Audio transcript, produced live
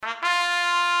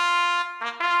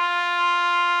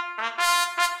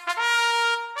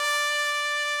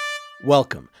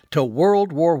Welcome to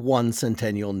World War I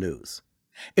Centennial News.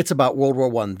 It's about World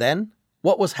War I then,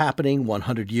 what was happening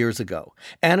 100 years ago,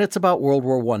 and it's about World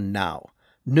War I now.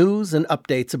 News and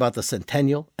updates about the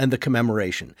centennial and the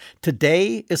commemoration.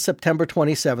 Today is September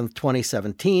 27th,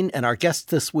 2017, and our guests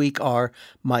this week are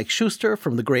Mike Schuster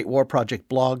from the Great War Project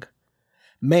blog,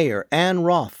 Mayor Ann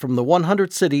Roth from the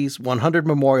 100 Cities, 100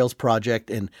 Memorials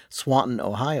Project in Swanton,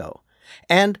 Ohio,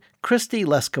 and Christy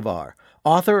Leskovar,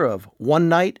 author of One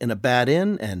Night in a Bad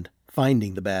Inn and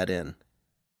Finding the Bad Inn.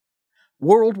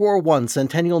 World War I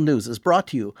Centennial News is brought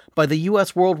to you by the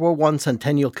U.S. World War I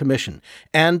Centennial Commission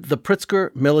and the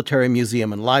Pritzker Military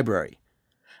Museum and Library.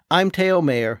 I'm Theo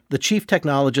Mayer, the Chief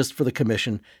Technologist for the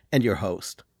Commission and your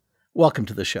host. Welcome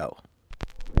to the show.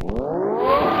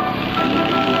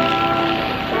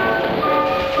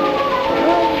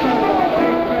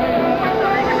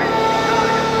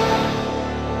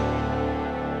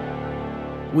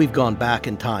 We've gone back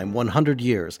in time 100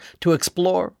 years to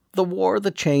explore the war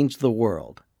that changed the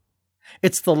world.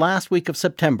 It's the last week of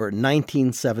September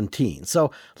 1917,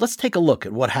 so let's take a look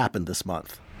at what happened this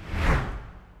month.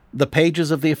 The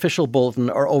pages of the official bulletin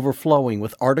are overflowing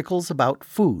with articles about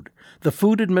food, the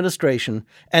Food Administration,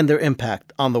 and their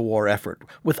impact on the war effort,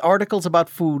 with articles about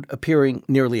food appearing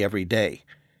nearly every day.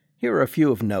 Here are a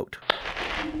few of note.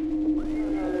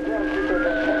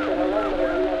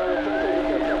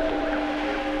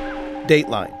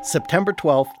 Dateline, September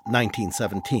 12,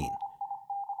 1917.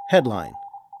 Headline: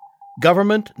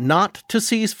 Government not to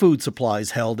seize food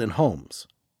supplies held in homes.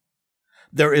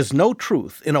 There is no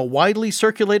truth in a widely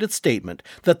circulated statement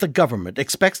that the government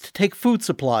expects to take food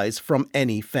supplies from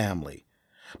any family.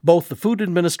 Both the Food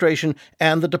Administration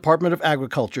and the Department of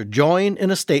Agriculture join in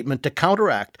a statement to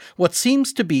counteract what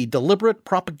seems to be deliberate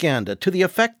propaganda to the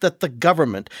effect that the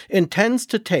government intends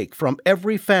to take from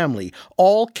every family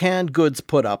all canned goods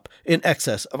put up in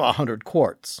excess of 100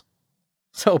 quarts.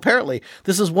 So apparently,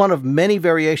 this is one of many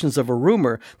variations of a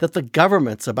rumor that the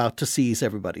government's about to seize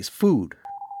everybody's food.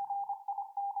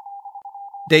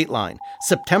 Dateline,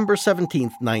 September 17,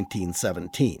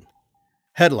 1917.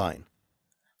 Headline: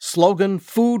 Slogan,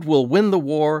 Food will win the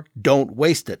war, don't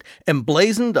waste it,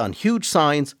 emblazoned on huge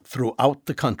signs throughout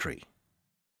the country.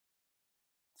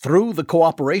 Through the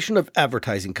cooperation of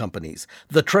advertising companies,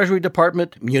 the Treasury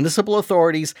Department, municipal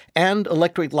authorities, and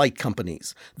electric light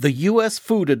companies, the U.S.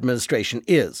 Food Administration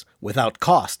is, without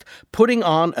cost, putting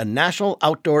on a national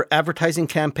outdoor advertising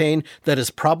campaign that is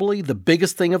probably the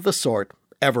biggest thing of the sort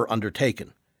ever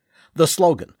undertaken. The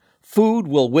slogan, Food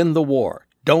will win the war,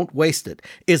 don't waste it,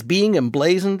 is being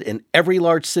emblazoned in every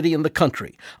large city in the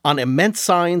country, on immense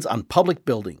signs on public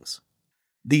buildings.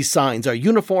 These signs are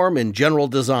uniform in general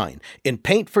design, in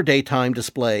paint for daytime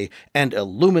display, and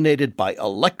illuminated by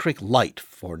electric light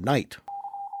for night.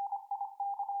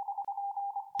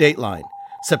 Dateline,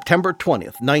 September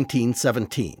 20th,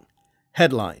 1917.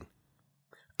 Headline: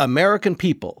 American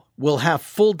people will have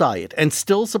full diet and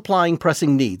still supplying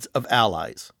pressing needs of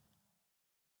allies.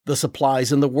 The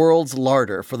supplies in the world's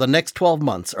larder for the next 12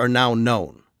 months are now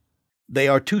known. They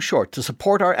are too short to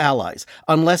support our allies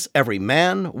unless every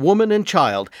man, woman, and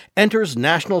child enters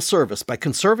national service by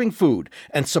conserving food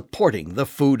and supporting the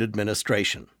Food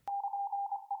Administration.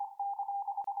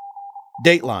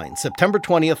 Dateline, September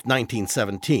 20th,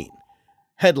 1917.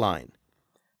 Headline: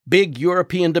 Big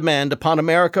European demand upon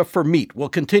America for meat will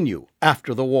continue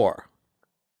after the war.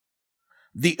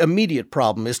 The immediate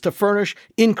problem is to furnish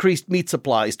increased meat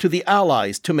supplies to the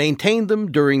Allies to maintain them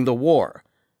during the war.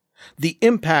 The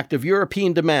impact of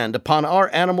European demand upon our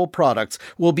animal products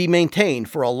will be maintained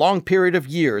for a long period of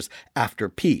years after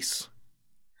peace.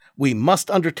 We must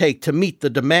undertake to meet the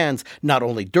demands not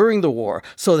only during the war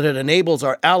so that it enables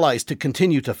our allies to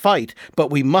continue to fight, but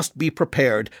we must be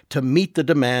prepared to meet the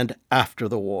demand after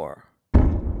the war.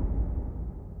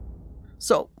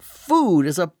 So, food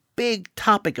is a big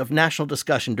topic of national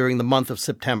discussion during the month of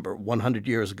September, 100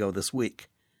 years ago this week.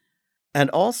 And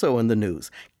also in the news,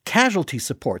 casualty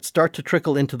supports start to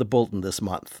trickle into the bulletin this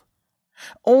month.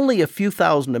 Only a few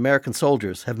thousand American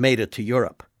soldiers have made it to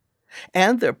Europe,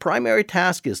 and their primary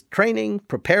task is training,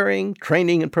 preparing.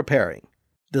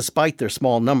 Despite their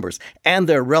small numbers and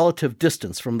their relative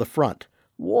distance from the front,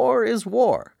 war is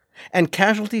war, and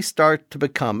casualties start to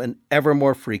become an ever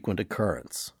more frequent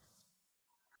occurrence.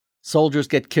 Soldiers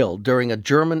get killed during a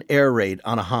German air raid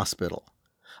on a hospital.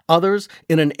 Others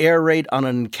in an air raid on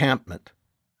an encampment.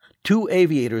 2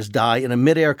 aviators die in a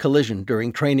mid-air collision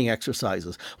during training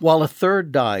exercises, while a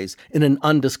third dies in an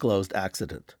undisclosed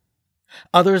accident.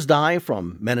 Others die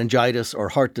from meningitis or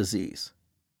heart disease.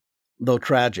 Though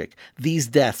tragic, these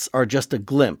deaths are just a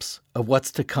glimpse of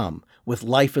what's to come with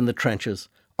life in the trenches,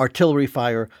 artillery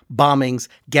fire, bombings,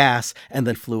 gas, and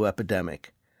then flu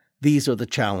epidemic. These are the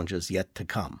challenges yet to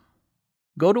come.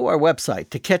 Go to our website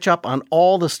to catch up on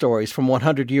all the stories from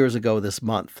 100 years ago this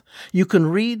month. You can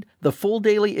read the full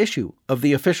daily issue of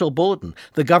the Official Bulletin,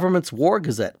 the government's War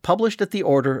Gazette, published at the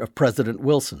order of President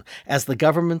Wilson, as the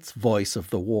government's voice of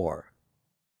the war.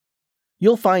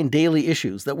 You'll find daily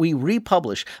issues that we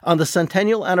republish on the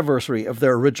centennial anniversary of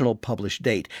their original published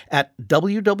date at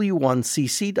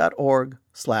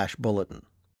ww1cc.org/bulletin.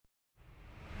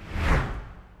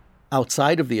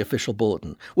 Outside of the Official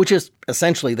Bulletin, which is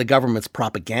essentially the government's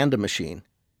propaganda machine,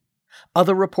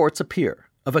 other reports appear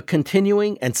of a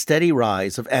continuing and steady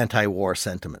rise of anti-war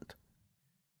sentiment.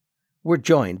 We're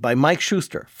joined by Mike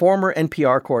Schuster, former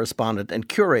NPR correspondent and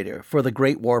curator for the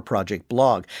Great War Project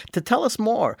blog, to tell us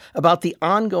more about the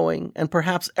ongoing and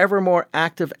perhaps ever more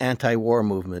active anti-war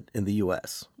movement in the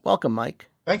U.S. Welcome, Mike.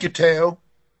 Thank you, Teo.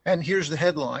 And here's the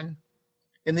headline.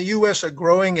 In the U.S., a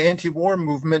growing anti-war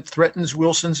movement threatens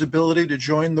Wilson's ability to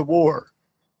join the war.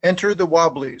 Enter the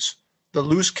Wobblies, the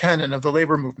loose cannon of the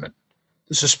labor movement.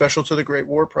 This is special to the Great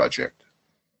War Project.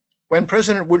 When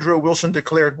President Woodrow Wilson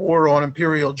declared war on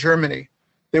Imperial Germany,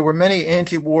 there were many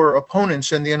anti-war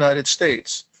opponents in the United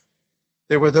States.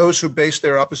 There were those who based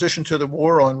their opposition to the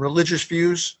war on religious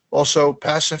views, also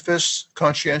pacifists,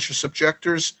 conscientious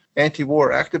objectors,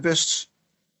 anti-war activists.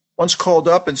 Once called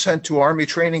up and sent to Army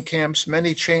training camps,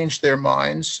 many changed their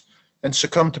minds and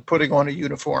succumbed to putting on a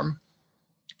uniform.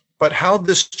 But how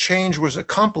this change was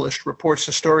accomplished, reports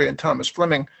historian Thomas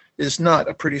Fleming, is not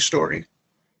a pretty story.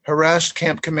 Harassed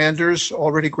camp commanders,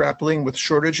 already grappling with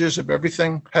shortages of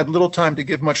everything, had little time to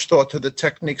give much thought to the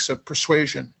techniques of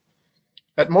persuasion.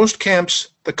 At most camps,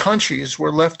 the conchies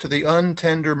were left to the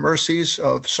untender mercies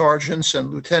of sergeants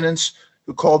and lieutenants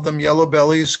who called them yellow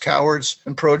bellies, cowards,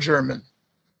 and pro-German.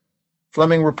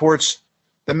 Fleming reports,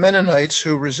 the Mennonites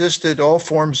who resisted all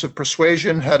forms of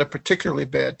persuasion had a particularly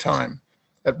bad time.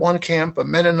 At one camp, a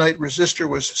Mennonite resistor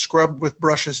was scrubbed with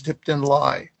brushes dipped in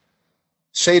lye.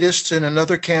 Sadists in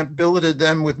another camp billeted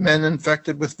them with men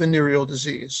infected with venereal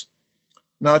disease.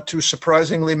 Not too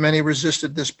surprisingly, many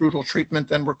resisted this brutal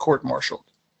treatment and were court-martialed.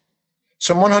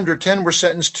 Some 110 were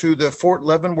sentenced to the Fort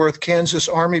Leavenworth, Kansas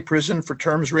Army prison for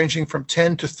terms ranging from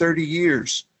 10 to 30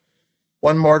 years.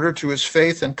 One martyr to his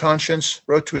faith and conscience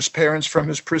wrote to his parents from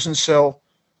his prison cell,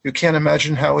 "You can't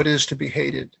imagine how it is to be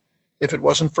hated. If it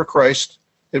wasn't for Christ,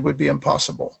 it would be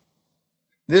impossible."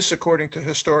 This, according to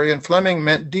historian Fleming,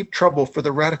 meant deep trouble for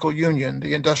the Radical Union,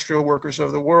 the industrial workers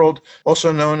of the world,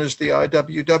 also known as the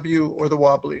IWW or the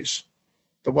Wobblies.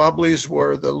 The Wobblies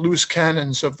were the loose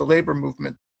cannons of the labor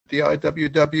movement. The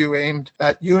IWW aimed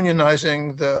at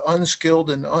unionizing the unskilled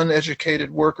and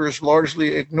uneducated workers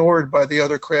largely ignored by the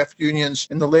other craft unions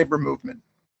in the labor movement.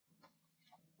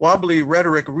 Wobbly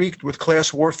rhetoric reeked with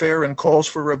class warfare and calls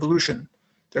for revolution.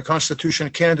 Their constitution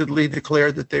candidly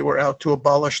declared that they were out to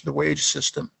abolish the wage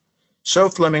system. So,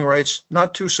 Fleming writes,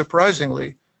 not too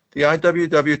surprisingly, the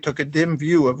IWW took a dim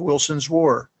view of Wilson's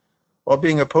war. While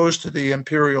being opposed to the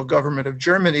imperial government of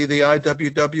Germany, the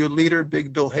IWW leader,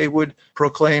 Big Bill Haywood,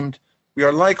 proclaimed, "We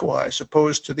are likewise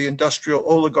opposed to the industrial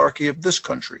oligarchy of this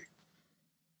country."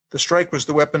 The strike was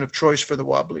the weapon of choice for the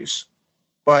Wobblies.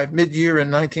 By mid-year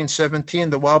in 1917,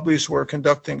 the Wobblies were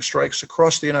conducting strikes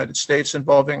across the United States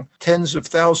involving tens of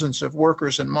thousands of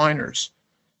workers and miners.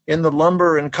 In the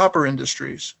lumber and copper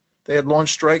industries, they had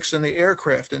launched strikes in the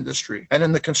aircraft industry and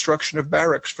in the construction of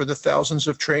barracks for the thousands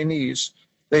of trainees.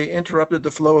 They interrupted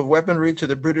the flow of weaponry to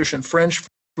the British and French.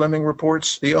 Fleming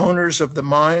reports the owners of the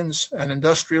mines and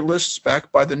industrialists,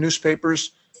 backed by the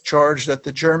newspapers, charged that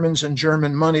the Germans and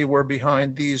German money were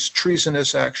behind these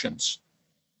treasonous actions.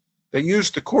 They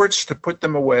used the courts to put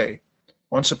them away.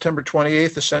 On September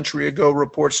 28th, a century ago,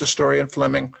 reports historian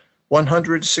Fleming,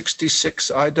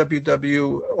 166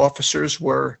 IWW officers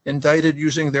were indicted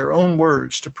using their own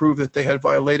words to prove that they had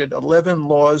violated 11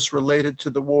 laws related to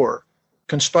the war,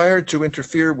 conspired to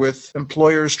interfere with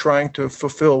employers trying to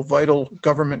fulfill vital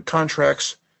government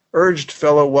contracts, urged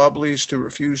fellow Wobblies to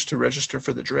refuse to register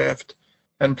for the draft,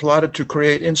 and plotted to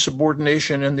create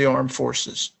insubordination in the armed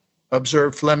forces.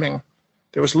 Observed Fleming,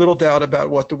 there was little doubt about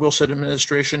what the Wilson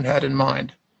administration had in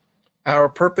mind. Our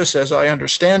purpose, as I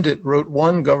understand it, wrote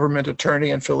one government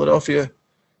attorney in Philadelphia,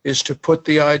 is to put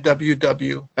the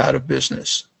IWW out of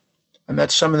business. And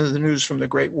that's some of the news from the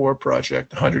Great War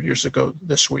Project 100 years ago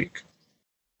this week.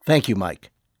 Thank you, Mike.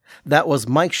 That was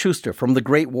Mike Schuster from the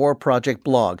Great War Project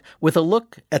blog with a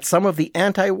look at some of the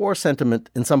anti-war sentiment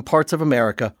in some parts of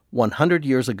America 100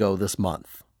 years ago this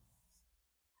month.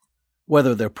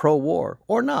 Whether they're pro-war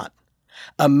or not,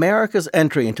 America's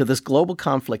entry into this global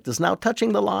conflict is now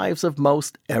touching the lives of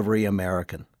most every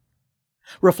American.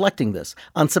 Reflecting this,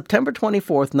 on September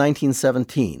 24,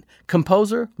 1917,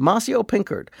 composer Maceo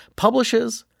Pinkard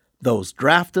publishes Those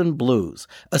Draftin' Blues,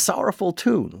 a sorrowful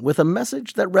tune with a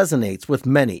message that resonates with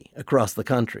many across the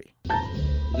country.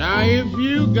 Now if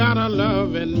you got a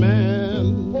loving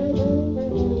man,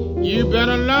 you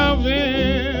better love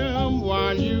him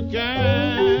while you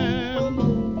can.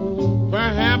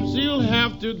 Perhaps you'll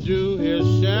have to do his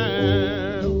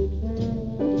share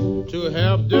to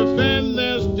help defend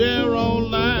this dear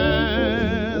old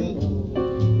land.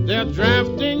 They're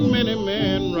drafting many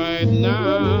men right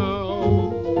now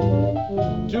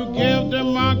to give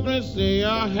democracy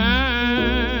a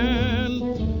hand.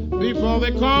 Before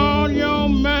they call your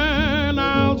man,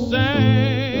 I'll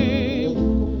say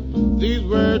these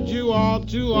words you ought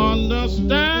to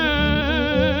understand.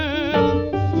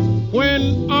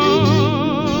 When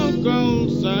Uncle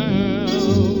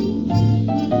Sam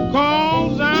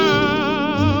calls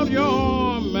out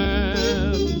your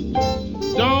man,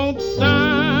 don't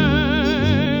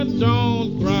sigh,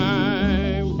 don't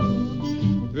cry,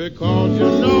 because you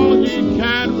know he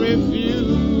can't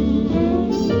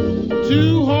refuse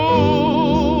to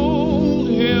hold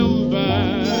him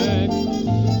back,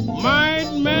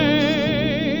 might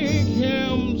make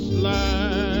him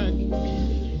slack.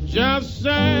 Just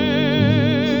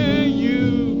say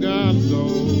you got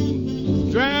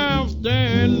those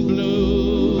drafting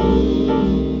blues.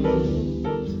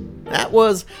 That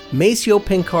was Maceo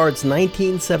Pinkard's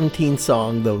 1917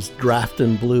 song, Those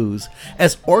Draftin' Blues,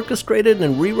 as orchestrated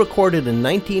and re-recorded in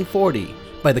 1940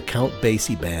 by the Count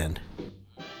Basie Band.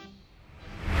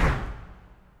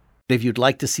 If you'd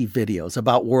like to see videos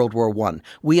about World War I,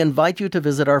 we invite you to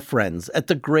visit our friends at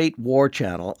the Great War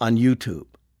Channel on YouTube.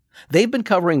 They've been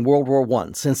covering World War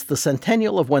I since the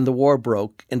centennial of when the war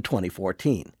broke in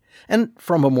 2014, and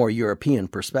from a more European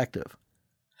perspective.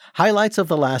 Highlights of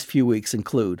the last few weeks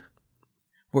include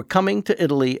We're Coming to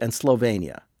Italy and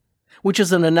Slovenia, which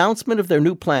is an announcement of their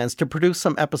new plans to produce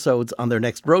some episodes on their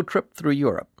next road trip through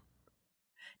Europe.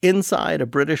 Inside a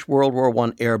British World War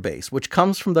I airbase, which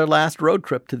comes from their last road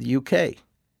trip to the UK.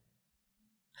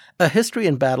 A history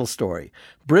and battle story,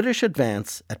 British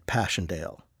advance at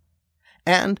Passchendaele.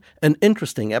 And an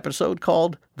interesting episode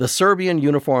called The Serbian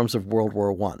Uniforms of World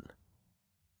War I.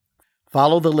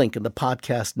 Follow the link in the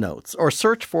podcast notes or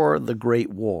search for The Great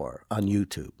War on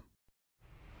YouTube.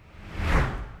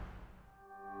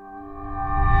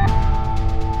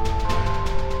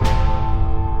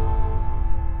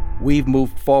 We've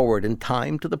moved forward in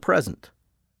time to the present.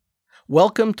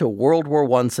 Welcome to World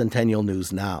War I Centennial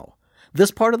News Now. This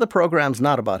part of the program's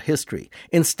not about history.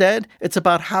 Instead, it's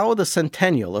about how the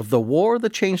centennial of the war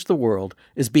that changed the world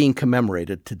is being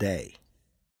commemorated today.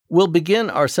 We'll begin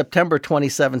our September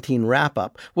 2017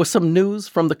 wrap-up with some news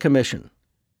from the Commission.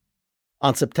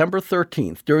 On September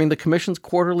 13th, during the Commission's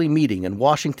quarterly meeting in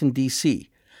Washington, D.C.,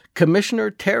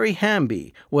 Commissioner Terry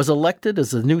Hamby was elected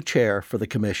as the new chair for the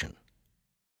Commission.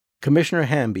 Commissioner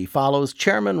Hamby follows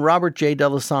Chairman Robert J.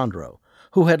 D'Alessandro,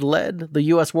 who had led the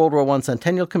U.S. World War I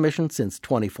Centennial Commission since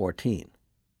 2014.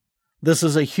 "This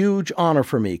is a huge honor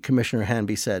for me," Commissioner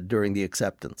Hamby said during the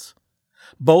acceptance.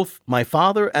 "Both my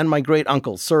father and my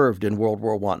great-uncle served in World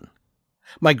War I.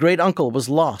 My great-uncle was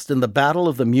lost in the Battle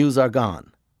of the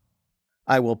Meuse-Argonne.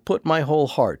 I will put my whole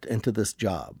heart into this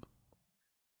job."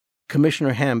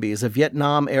 Commissioner Hamby is a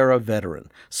Vietnam-era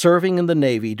veteran, serving in the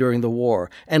Navy during the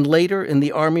war and later in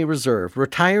the Army Reserve,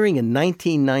 retiring in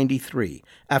 1993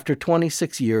 after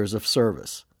 26 years of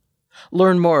service.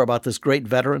 Learn more about this great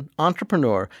veteran,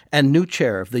 entrepreneur, and new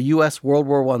chair of the U.S. World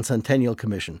War I Centennial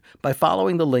Commission by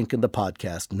following the link in the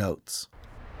podcast notes.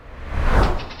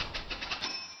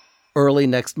 Early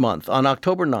next month, on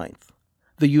October 9th,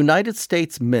 the United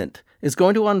States Mint is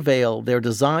going to unveil their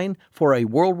design for a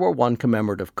World War I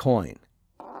commemorative coin.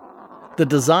 The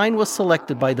design was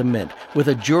selected by the Mint with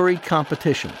a juried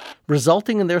competition,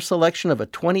 resulting in their selection of a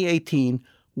 2018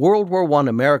 World War I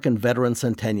American Veteran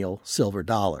Centennial silver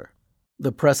dollar.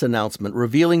 The press announcement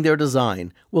revealing their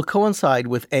design will coincide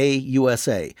with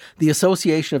AUSA, the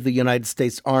Association of the United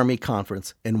States Army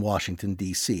Conference in Washington,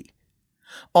 D.C.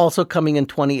 Also coming in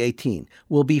 2018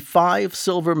 will be 5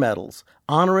 silver medals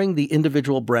honoring the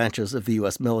individual branches of the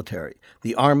U.S. military,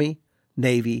 the Army,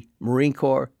 Navy, Marine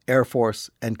Corps, Air Force,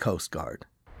 and Coast Guard.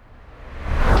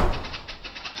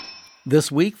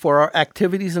 This week, for our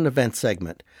Activities and Events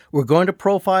segment, we're going to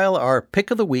profile our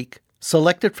Pick of the Week,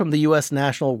 selected from the U.S.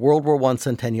 National World War I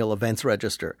Centennial Events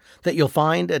Register that you'll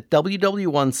find at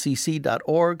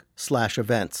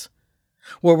ww1cc.org/events,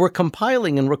 where we're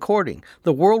compiling and recording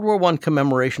the World War I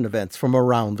commemoration events from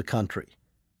around the country.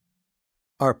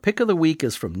 Our Pick of the Week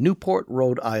is from Newport,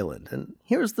 Rhode Island, and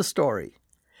here's the story.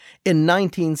 In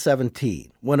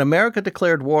 1917, when America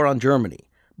declared war on Germany,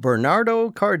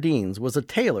 Bernardo Cardines was a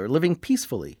tailor living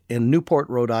peacefully in Newport,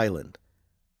 Rhode Island.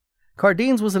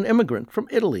 Cardines was an immigrant from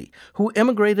Italy who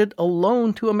immigrated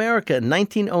alone to America in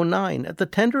 1909 at the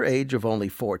tender age of only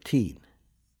 14.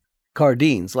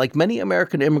 Cardines, like many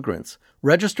American immigrants,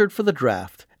 registered for the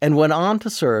draft and went on to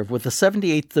serve with the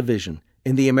 78th Division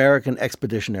in the American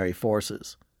Expeditionary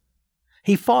Forces.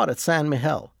 He fought at San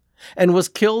Miguel and was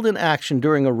killed in action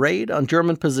during a raid on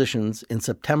German positions in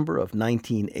September of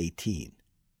 1918.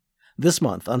 This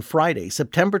month, on Friday,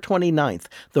 September 29th,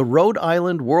 the Rhode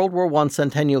Island World War I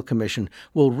Centennial Commission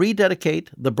will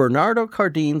rededicate the Bernardo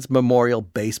Cardines Memorial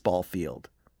Baseball Field.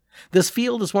 This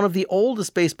field is one of the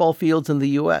oldest baseball fields in the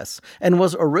U.S. and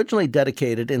was originally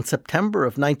dedicated in September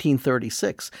of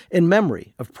 1936 in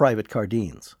memory of Private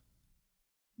Cardines.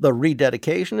 The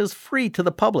rededication is free to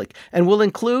the public and will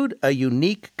include a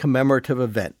unique commemorative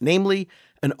event, namely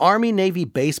an Army-Navy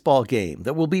baseball game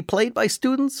that will be played by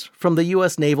students from the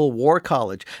U.S. Naval War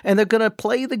College, and they're going to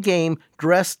play the game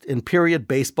dressed in period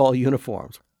baseball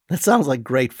uniforms. That sounds like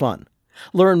great fun.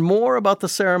 Learn more about the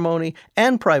ceremony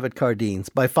and Private Cardines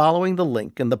by following the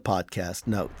link in the podcast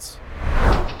notes.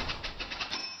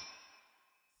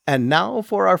 And now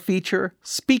for our feature,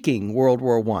 Speaking World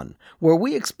War I, where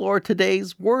we explore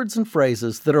today's words and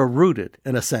phrases that are rooted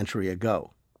in a century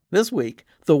ago. This week,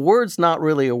 the word's not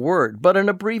really a word, but an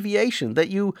abbreviation that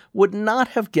you would not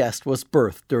have guessed was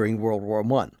birthed during World War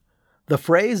I. The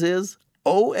phrase is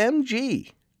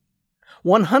OMG.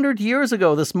 100 years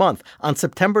ago this month, on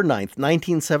September 9th,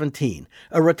 1917,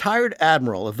 a retired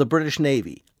admiral of the British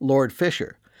Navy, Lord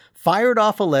Fisher, fired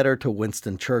off a letter to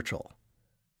Winston Churchill.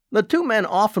 The two men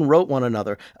often wrote one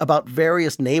another about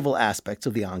various naval aspects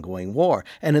of the ongoing war,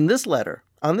 and in this letter,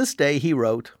 on this day, he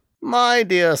wrote, "My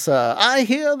dear sir, I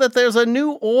hear that there's a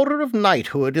new order of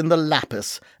knighthood in the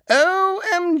Lapis.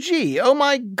 OMG, oh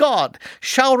my God,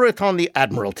 shower it on the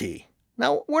Admiralty."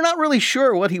 Now, we're not really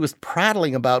sure what he was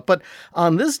prattling about, but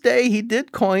on this day he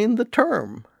did coin the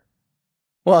term.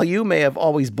 While you may have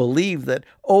always believed that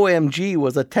OMG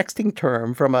was a texting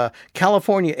term from a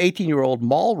California 18-year-old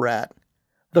mall rat,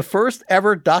 the first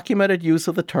ever documented use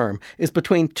of the term is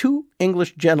between two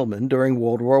English gentlemen during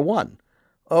World War I.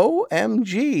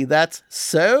 OMG, that's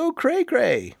so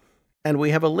cray-cray. And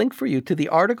we have a link for you to the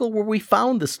article where we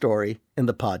found the story in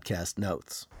the podcast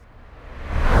notes.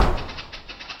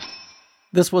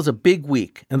 This was a big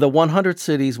week in the 100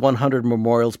 Cities, 100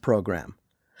 Memorials program.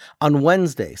 On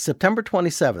Wednesday, September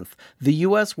 27th, the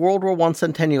U.S. World War I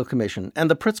Centennial Commission and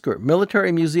the Pritzker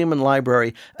Military Museum and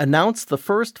Library announced the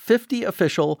first 50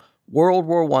 official World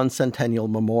War I Centennial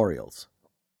Memorials.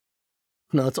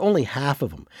 Now, it's only half of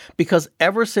them, because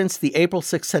ever since the April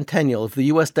 6th centennial of the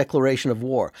U.S. Declaration of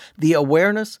War, the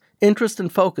awareness, interest,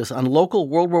 and focus on local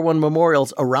World War I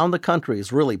memorials around the country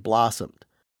has really blossomed.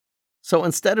 So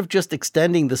instead of just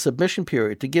extending the submission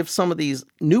period to give some of these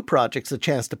new projects a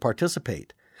chance to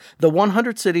participate, the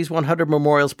 100 Cities, 100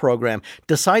 Memorials program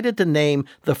decided to name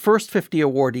the first 50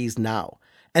 awardees now,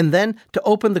 and then to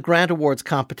open the grant awards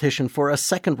competition for a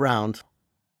second round.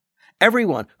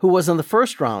 Everyone who was in the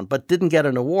first round but didn't get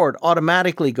an award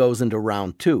automatically goes into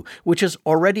round 2, which is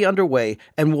already underway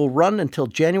and will run until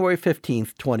January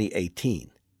 15th, 2018.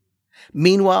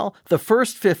 Meanwhile, the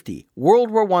first 50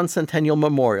 World War I Centennial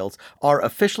Memorials are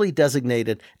officially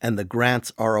designated and the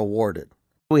grants are awarded.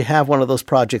 We have one of those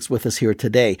projects with us here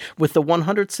today with the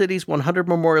 100 Cities, 100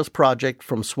 Memorials project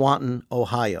from Swanton,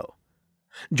 Ohio.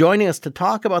 Joining us to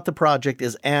talk about the project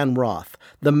is Ann Roth,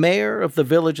 the mayor of the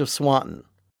village of Swanton.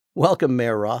 Welcome,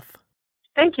 Mayor Roth.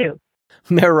 Thank you.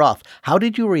 Mayor Roth, how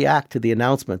did you react to the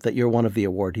announcement that you're one of the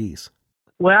awardees?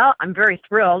 Well, I'm very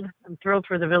thrilled. I'm thrilled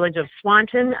for the village of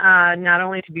Swanton, not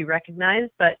only to be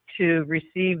recognized, but to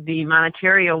receive the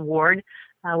monetary award.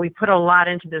 We put a lot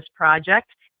into this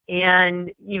project,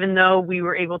 and even though we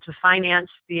were able to finance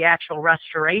the actual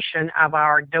restoration of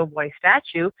our Doughboy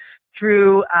statue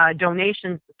through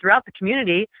donations throughout the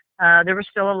community, there was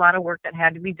still a lot of work that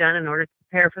had to be done in order to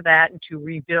prepare for that and to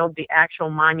rebuild the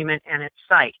actual monument and its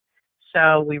site.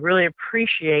 So we really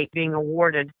appreciate being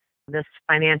awarded this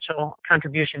financial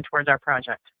contribution towards our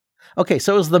project. Okay,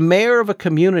 so as the mayor of a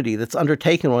community that's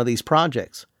undertaken one of these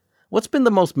projects, what's been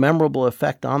the most memorable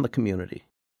effect on the community?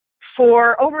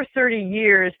 For over 30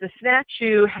 years, the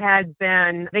statue had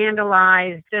been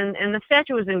vandalized, and the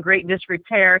statue was in great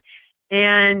disrepair.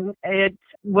 And it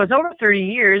was over 30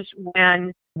 years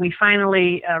when we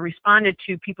finally responded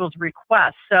to people's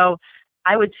requests. So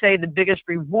I would say the biggest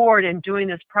reward in doing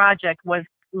this project was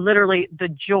literally the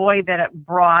joy that it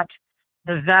brought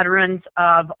the veterans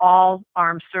of all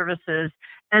armed services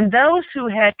and those who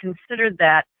had considered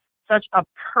that such a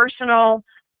personal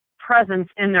presence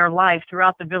in their life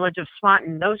throughout the village of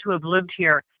Swanton, those who have lived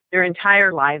here their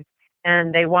entire lives,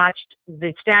 and they watched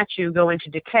the statue go into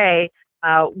decay.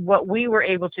 What we were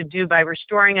able to do by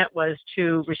restoring it was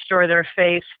to restore their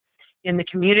faith in the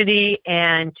community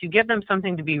and to give them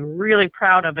something to be really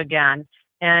proud of again.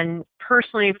 And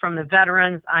personally, from the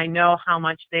veterans, I know how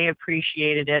much they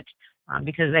appreciated it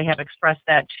because they have expressed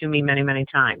that to me many, many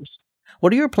times.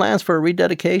 What are your plans for a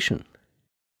rededication?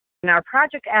 And our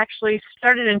project actually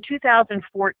started in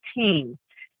 2014,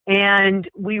 and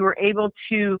we were able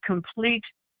to complete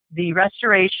the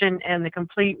restoration and the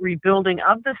complete rebuilding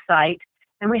of the site.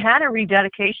 And we had a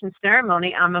rededication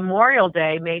ceremony on Memorial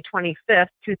Day, May 25th,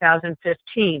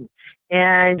 2015.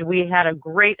 And we had a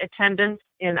great attendance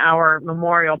in our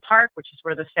Memorial Park, which is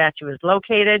where the statue is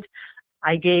located.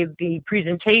 I gave the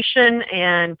presentation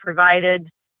and provided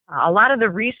a lot of the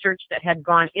research that had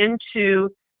gone into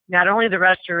not only the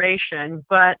restoration,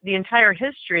 but the entire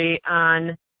history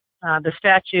on the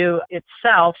statue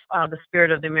itself, the spirit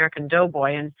of the American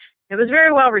Doughboy. And it was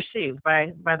very well received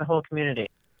by the whole community.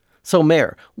 So,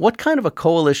 Mayor, what kind of a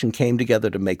coalition came together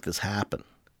to make this happen?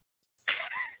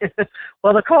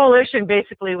 Well, the coalition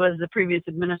basically was the previous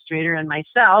administrator and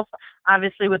myself,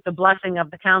 obviously with the blessing of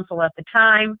the council at the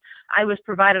time. I was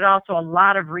provided also a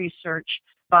lot of research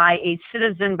by a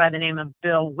citizen by the name of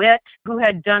Bill Witt, who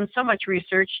had done so much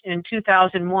research in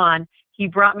 2001. He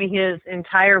brought me his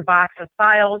entire box of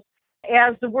files.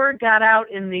 As the word got out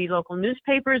in the local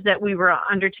newspapers that we were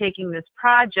undertaking this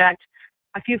project,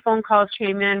 a few phone calls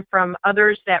came in from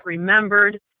others that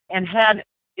remembered and had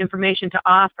information to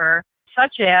offer,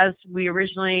 such as we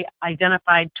originally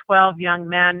identified 12 young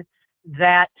men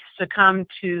that succumbed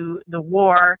to the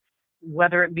war,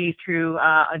 whether it be through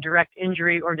a direct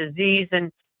injury or disease.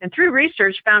 And through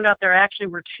research, found out there actually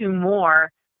were 2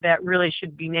 more that really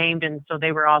should be named, and so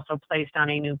they were also placed on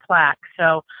a new plaque.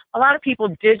 So a lot of people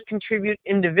did contribute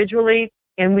individually,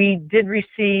 and we did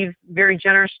receive very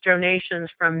generous donations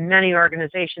from many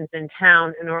organizations in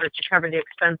town in order to cover the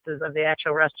expenses of the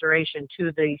actual restoration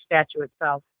to the statue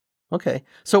itself. Okay.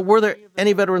 So were there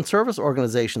any veteran service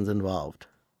organizations involved?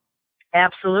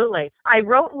 Absolutely. I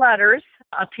wrote letters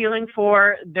appealing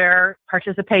for their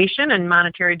participation and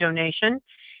monetary donation,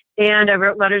 and I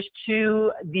wrote letters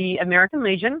to the American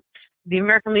Legion. The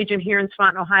American Legion here in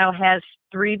Swanton, Ohio has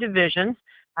 3 divisions.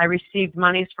 I received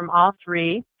monies from all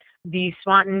 3. The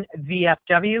Swanton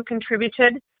VFW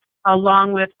contributed,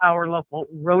 along with our local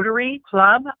Rotary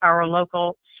Club, our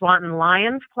local Swanton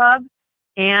Lions Club,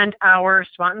 and our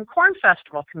Swanton Corn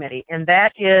Festival Committee. And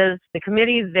that is the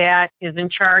committee that is in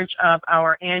charge of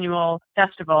our annual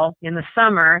festival in the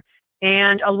summer.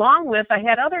 And along with, I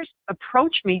had others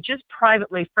approach me just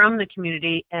privately from the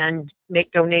community and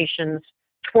make donations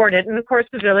toward it. And of course,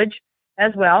 the village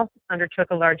as well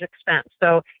undertook a large expense.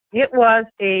 So it was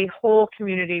a whole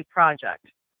community project.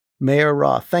 Mayor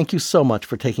Roth, thank you so much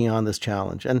for taking on this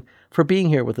challenge and for being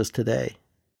here with us today.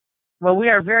 Well, we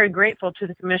are very grateful to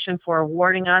the Commission for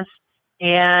awarding us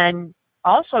and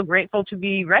also grateful to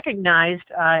be recognized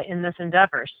in this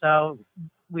endeavor. So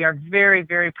we are very,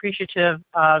 very appreciative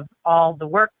of all the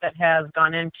work that has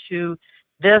gone into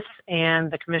this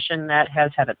and the Commission that has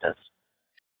headed this.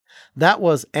 That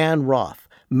was Ann Roth,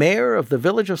 Mayor of the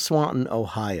Village of Swanton,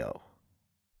 Ohio.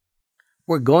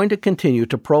 We're going to continue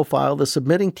to profile the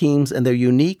submitting teams and their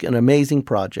unique and amazing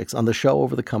projects on the show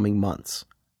over the coming months.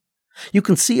 You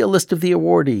can see a list of the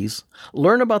awardees,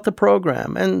 learn about the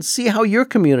program, and see how your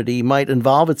community might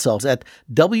involve itself at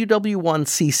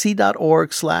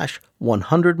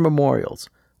ww1cc.org/100memorials,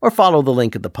 or follow the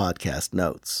link in the podcast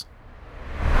notes.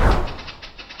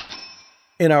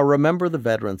 In our Remember the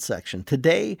Veterans section,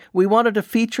 today we wanted to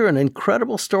feature an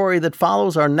incredible story that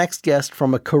follows our next guest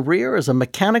from a career as a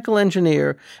mechanical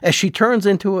engineer as she turns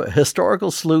into a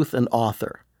historical sleuth and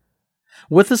author.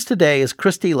 With us today is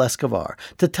Christy Lescavar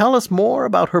to tell us more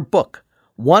about her book,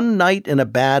 One Night in a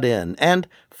Bad Inn, and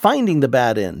Finding the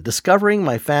Bad Inn, Discovering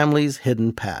My Family's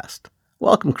Hidden Past.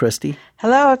 Welcome, Christy.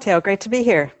 Hello, Theo. Great to be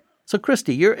here. So,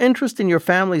 Christy, your interest in your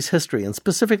family's history, and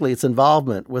specifically its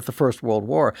involvement with the First World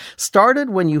War, started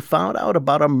when you found out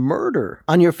about a murder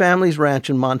on your family's ranch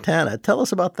in Montana. Tell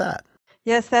us about that.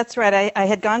 Yes, that's right. I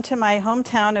had gone to my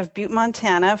hometown of Butte,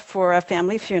 Montana for a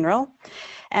family funeral.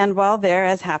 And while there,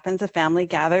 as happens, a family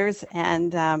gathers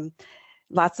and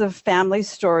lots of family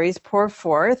stories pour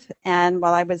forth. And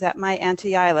while I was at my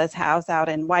Auntie Isla's house out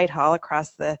in Whitehall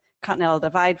across the Continental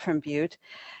Divide from Butte,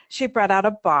 she brought out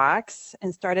a box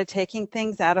and started taking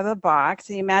things out of the box.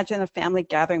 You imagine a family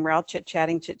gathering, we're all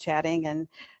chit-chatting, and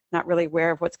not really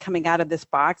aware of what's coming out of this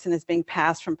box, and is being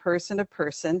passed from person to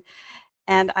person.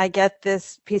 And I get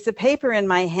this piece of paper in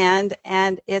my hand,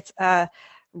 and it's a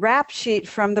rap sheet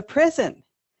from the prison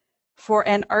for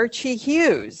an Archie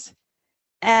Hughes.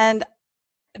 And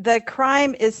the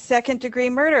crime is second-degree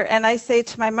murder. And I say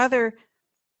to my mother,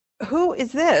 who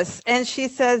is this? And she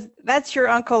says, that's your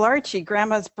Uncle Archie,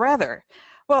 Grandma's brother.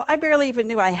 Well, I barely even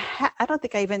knew I don't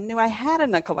think I even knew I had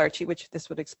an Uncle Archie, which this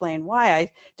would explain why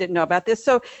I didn't know about this.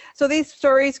 So these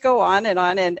stories go on.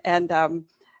 And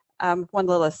one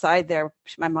little aside there,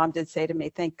 my mom did say to me,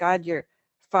 thank God your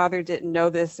father didn't know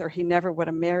this, or he never would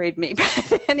have married me.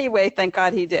 But anyway, thank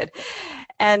God he did.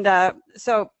 And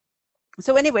so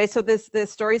the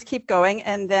stories keep going,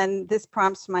 and then this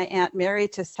prompts my Aunt Mary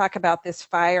to talk about this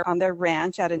fire on their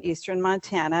ranch out in eastern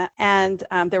Montana. And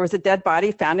there was a dead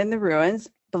body found in the ruins,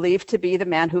 believed to be the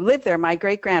man who lived there, my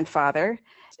great-grandfather.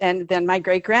 And then my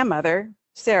great-grandmother,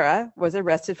 Sarah, was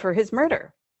arrested for his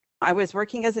murder. I was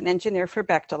working as an engineer for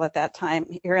Bechtel at that time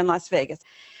here in Las Vegas.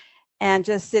 And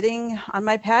just sitting on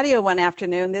my patio one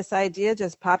afternoon, this idea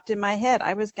just popped in my head.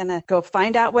 I was going to go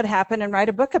find out what happened and write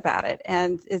a book about it.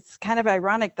 And it's kind of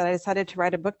ironic that I decided to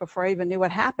write a book before I even knew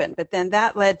what happened. But then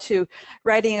that led to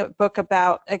writing a book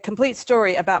about a complete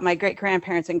story about my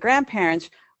great-grandparents and grandparents,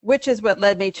 which is what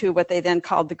led me to what they then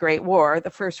called the Great War,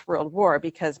 the First World War,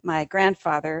 because my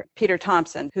grandfather, Peter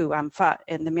Thompson, who fought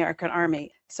in the American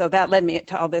Army. So that led me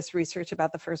to all this research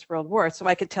about the First World War, so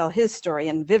I could tell his story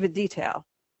in vivid detail.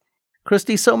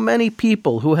 Christy, so many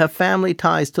people who have family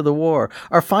ties to the war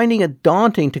are finding it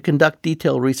daunting to conduct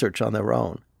detailed research on their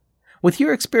own. With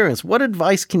your experience, what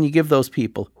advice can you give those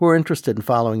people who are interested in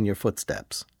following your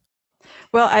footsteps?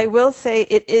 Well, I will say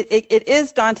it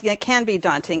is daunting. It can be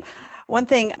daunting. One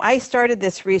thing, I started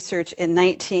this research in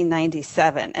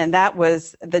 1997, and that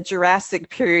was the Jurassic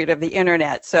period of the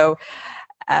internet. So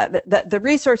the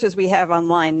resources we have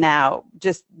online now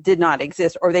just did not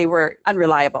exist, or they were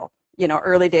unreliable.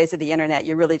 Early days of the internet,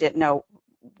 you really didn't know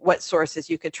what sources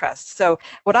you could trust. So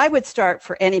what I would start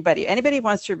for anybody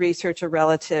wants to research a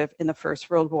relative in the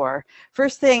First World War.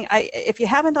 First thing, if you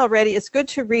haven't already, it's good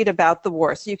to read about the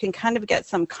war so you can kind of get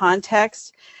some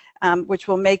context, which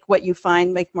will make what you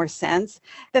find make more sense.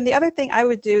 Then the other thing I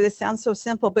would do, this sounds so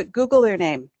simple, but Google their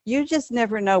name. You just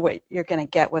never know what you're going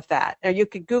to get with that. Or you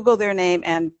could Google their name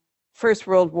and First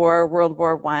World War, World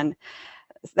War I,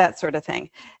 that sort of thing.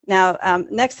 Now,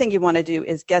 next thing you want to do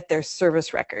is get their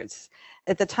service records.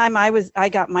 At the time I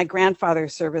got my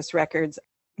grandfather's service records,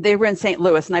 they were in St.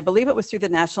 Louis, and I believe it was through the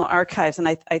National Archives, and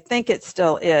I think it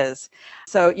still is.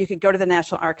 So you could go to the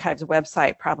National Archives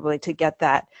website probably to get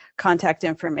that contact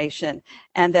information,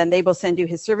 and then they will send you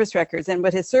his service records. And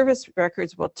what his service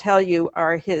records will tell you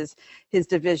are his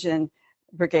division,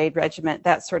 brigade, regiment,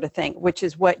 that sort of thing, which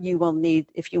is what you will need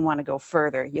if you want to go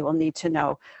further. You will need to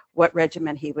know what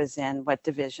regiment he was in, what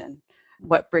division,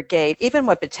 what brigade, even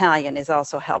what battalion is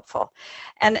also helpful.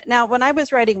 And now when I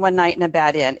was writing One Night in a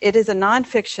Bad Inn, it is a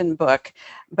nonfiction book,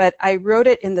 but I wrote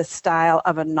it in the style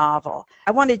of a novel.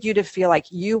 I wanted you to feel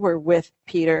like you were with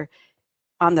Peter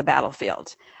on the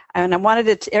battlefield. And I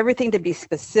wanted everything to be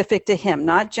specific to him,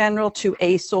 not general to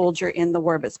a soldier in the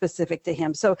war, but specific to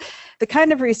him. So the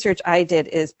kind of research I did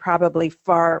is probably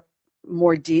far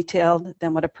more detailed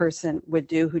than what a person would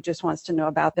do who just wants to know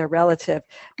about their relative.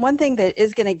 One thing that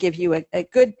is going to give you a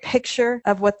good picture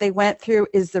of what they went through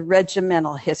is the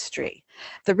regimental history.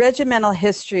 The regimental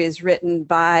history is written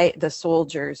by the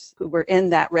soldiers who were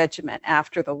in that regiment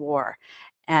after the war.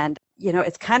 And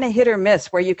it's kind of hit or miss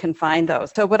where you can find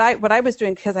those. So what I was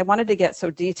doing, because I wanted to get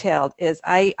so detailed, is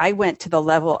I went to the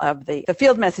level of the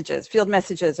field messages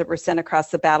that were sent across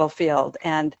the battlefield,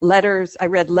 and letters. I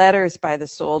read letters by the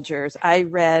soldiers. I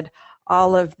read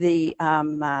all of the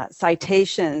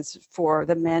citations for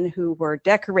the men who were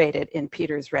decorated in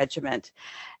Peter's regiment.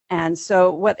 And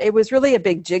so it was really a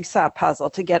big jigsaw puzzle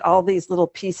to get all these little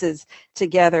pieces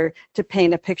together to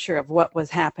paint a picture of what was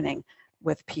happening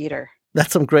with Peter.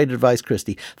 That's some great advice,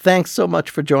 Christy. Thanks so much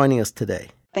for joining us today.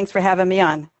 Thanks for having me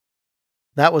on.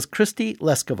 That was Christy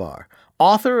Leskovar,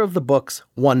 author of the books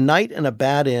One Night in a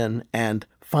Bad Inn and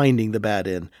Finding the Bad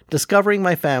Inn, Discovering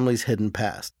My Family's Hidden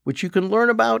Past, which you can learn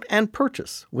about and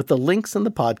purchase with the links in the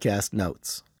podcast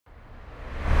notes.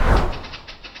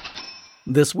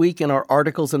 This week in our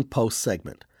Articles and Posts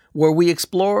segment, where we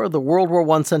explore the World War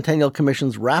I Centennial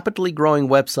Commission's rapidly growing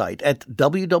website at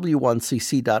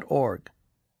ww1cc.org.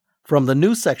 From the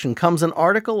news section comes an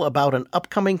article about an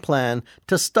upcoming plan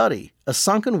to study a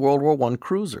sunken World War I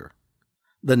cruiser.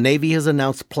 The Navy has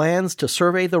announced plans to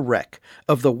survey the wreck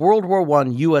of the World War I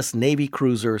U.S. Navy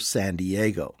cruiser San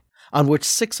Diego. on which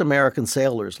 6 American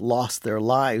sailors lost their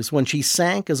lives when she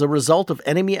sank as a result of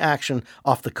enemy action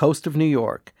off the coast of New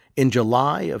York in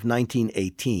July of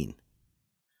 1918.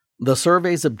 The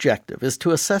survey's objective is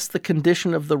to assess the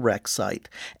condition of the wreck site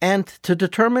and to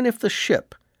determine if the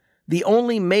ship, the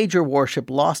only major warship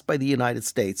lost by the United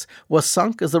States, was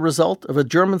sunk as a result of a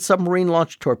German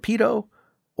submarine-launched torpedo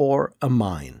or a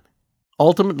mine.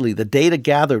 Ultimately, the data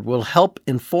gathered will help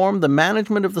inform the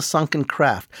management of the sunken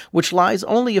craft, which lies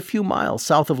only a few miles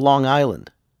south of Long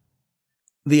Island.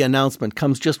 The announcement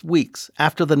comes just weeks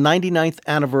after the 99th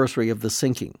anniversary of the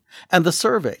sinking, and the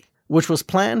survey, which was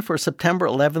planned for September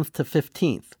 11th to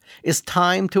 15th, is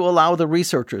timed to allow the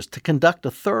researchers to conduct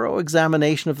a thorough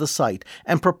examination of the site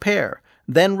and prepare,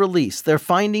 then release their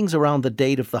findings around the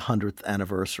date of the 100th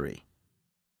anniversary.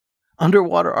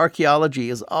 Underwater archaeology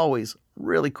is always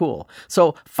really cool,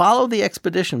 so follow the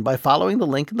expedition by following the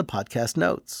link in the podcast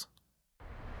notes.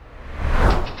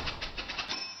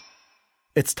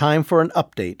 It's time for an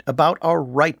update about our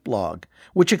Write blog,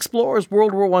 which explores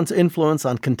World War I's influence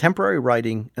on contemporary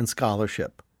writing and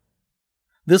scholarship.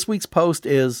 This week's post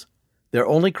is Their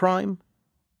Only Crime?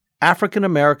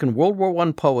 African-American World War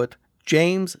I poet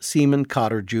James Seaman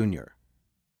Cotter, Jr.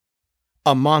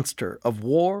 A monster of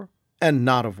war and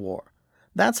not of war.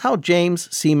 That's how James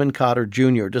Seaman Cotter,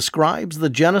 Jr. describes the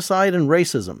genocide and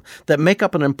racism that make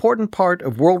up an important part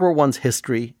of World War I's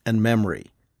history and memory.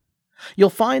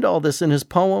 You'll find all this in his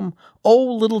poem,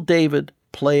 "O Little David,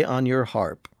 Play on Your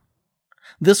Harp."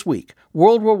 This week,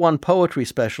 World War I poetry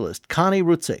specialist Connie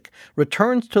Rutzik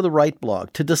returns to the Write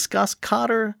blog to discuss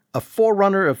Cotter, a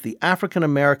forerunner of the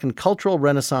African-American cultural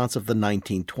renaissance of the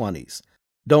 1920s.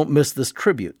 Don't miss this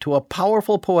tribute to a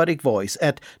powerful poetic voice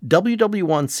at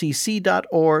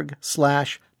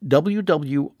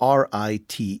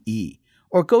ww1cc.org/WWRITE,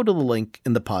 or go to the link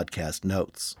in the podcast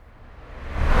notes.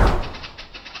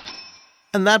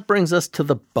 And that brings us to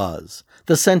The Buzz,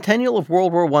 the centennial of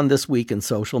World War I this week in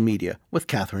social media, with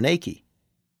Catherine Akey.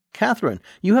 Catherine,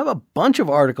 you have a bunch of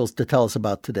articles to tell us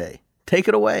about today. Take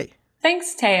it away.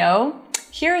 Thanks, Teo.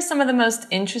 Here are some of the most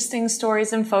interesting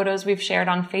stories and photos we've shared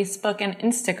on Facebook and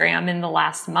Instagram in the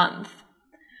last month.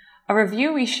 A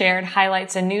review we shared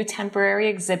highlights a new temporary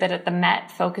exhibit at the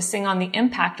Met focusing on the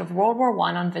impact of World War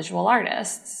I on visual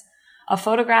artists. A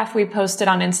photograph we posted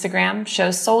on Instagram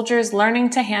shows soldiers learning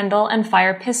to handle and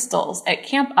fire pistols at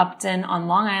Camp Upton on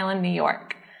Long Island, New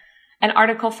York. An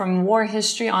article from War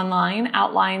History Online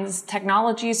outlines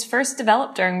technologies first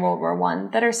developed during World War I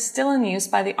that are still in use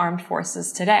by the armed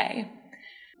forces today.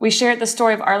 We shared the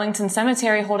story of Arlington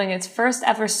Cemetery holding its first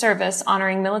ever service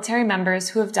honoring military members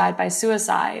who have died by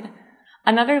suicide.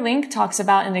 Another link talks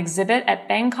about an exhibit at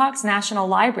Bangkok's National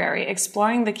Library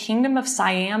exploring the Kingdom of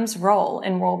Siam's role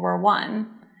in World War I.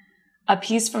 A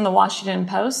piece from the Washington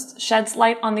Post sheds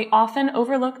light on the often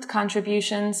overlooked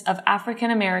contributions of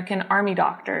African-American Army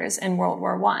doctors in World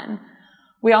War I.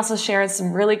 We also shared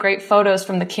some really great photos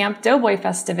from the Camp Doughboy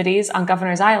festivities on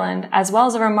Governor's Island, as well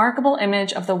as a remarkable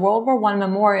image of the World War I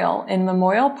Memorial in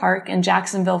Memorial Park in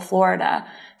Jacksonville, Florida,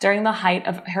 during the height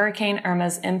of Hurricane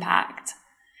Irma's impact.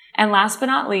 And last but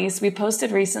not least, we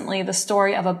posted recently the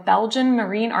story of a Belgian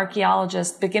marine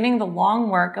archaeologist beginning the long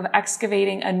work of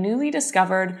excavating a newly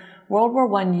discovered World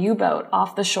War I U-boat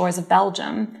off the shores of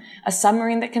Belgium, a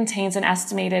submarine that contains an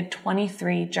estimated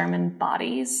 23 German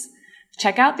bodies.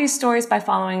 Check out these stories by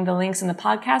following the links in the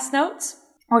podcast notes,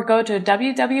 or go to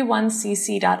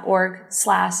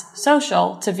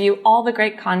ww1cc.org/social to view all the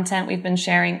great content we've been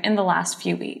sharing in the last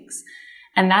few weeks.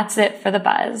 And that's it for The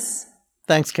Buzz.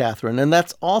 Thanks, Catherine. And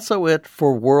that's also it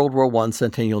for World War I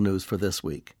Centennial News for this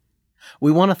week.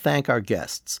 We want to thank our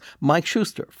guests, Mike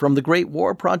Schuster from the Great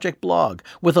War Project blog,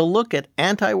 with a look at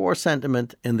anti-war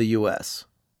sentiment in the U.S.,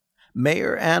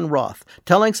 Mayor Ann Roth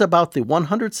telling us about the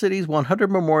 100 Cities,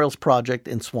 100 Memorials project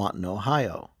in Swanton,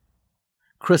 Ohio.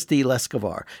 Christy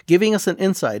Lescavar giving us an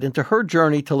insight into her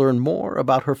journey to learn more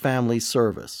about her family's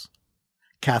service.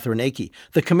 Catherine Akey,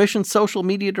 the Commission's social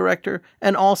media director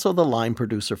and also the line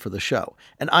producer for the show.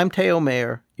 And I'm Teo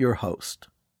Mayer, your host.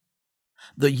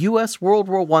 The U.S. World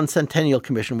War I Centennial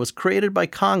Commission was created by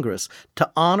Congress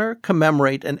to honor,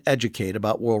 commemorate, and educate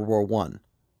about World War I.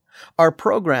 Our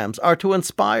programs are to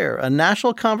inspire a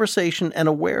national conversation and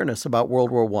awareness about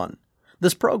World War I.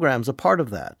 This program's a part of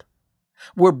that.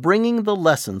 We're bringing the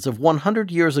lessons of 100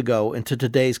 years ago into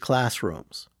today's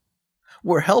classrooms.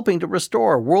 We're helping to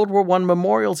restore World War I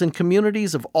memorials in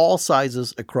communities of all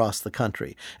sizes across the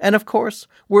country. And of course,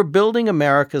 we're building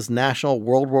America's National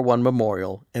World War I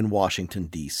Memorial in Washington,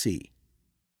 D.C.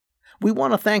 We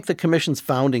want to thank the Commission's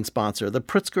founding sponsor, the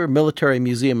Pritzker Military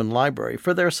Museum and Library,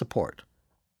 for their support.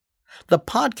 The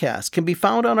podcast can be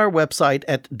found on our website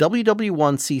at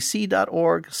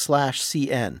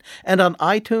ww1cc.org/cn and on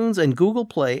iTunes and Google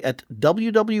Play at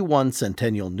WW1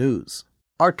 Centennial News.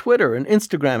 Our Twitter and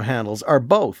Instagram handles are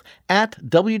both at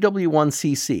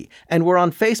WW1CC, and we're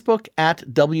on Facebook at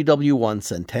WW1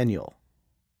 Centennial.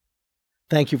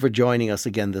 Thank you for joining us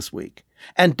again this week.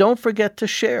 And don't forget to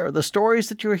share the stories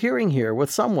that you're hearing here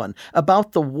with someone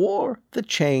about the war that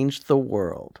changed the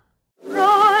world.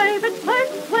 Private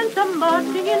Perks went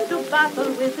a-marching into battle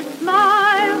with a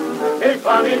smile. His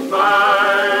funny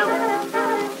smile.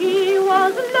 He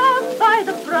was loved by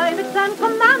the privates and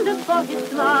commanders for his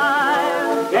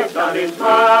smile. His funny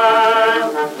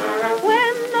smile.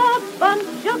 When a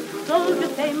bunch of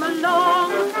soldiers came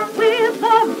along with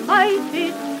a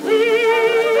mighty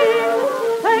swing,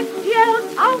 Perks yelled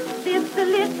out, "If the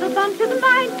little bunch is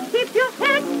mine, keep your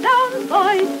head down,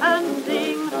 boys, and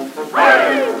sing.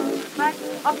 Hey! Pack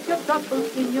up your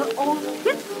troubles in your old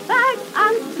kit bag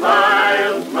and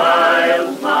Smile,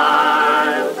 smile,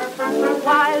 smile.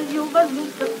 while you were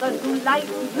Lucifer who light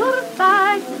your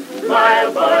bag.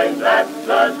 Smile, boys, that's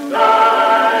the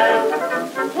style.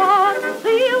 What's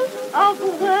the use of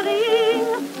worrying?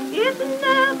 It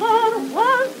never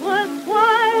was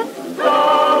worthwhile.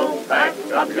 So pack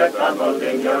up your troubles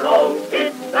in your old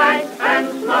kit bag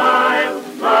and smile,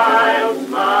 smile,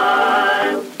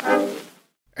 smile.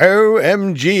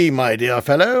 OMG, my dear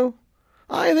fellow.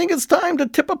 I think it's time to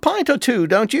tip a pint or two,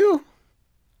 don't you?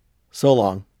 So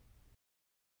long.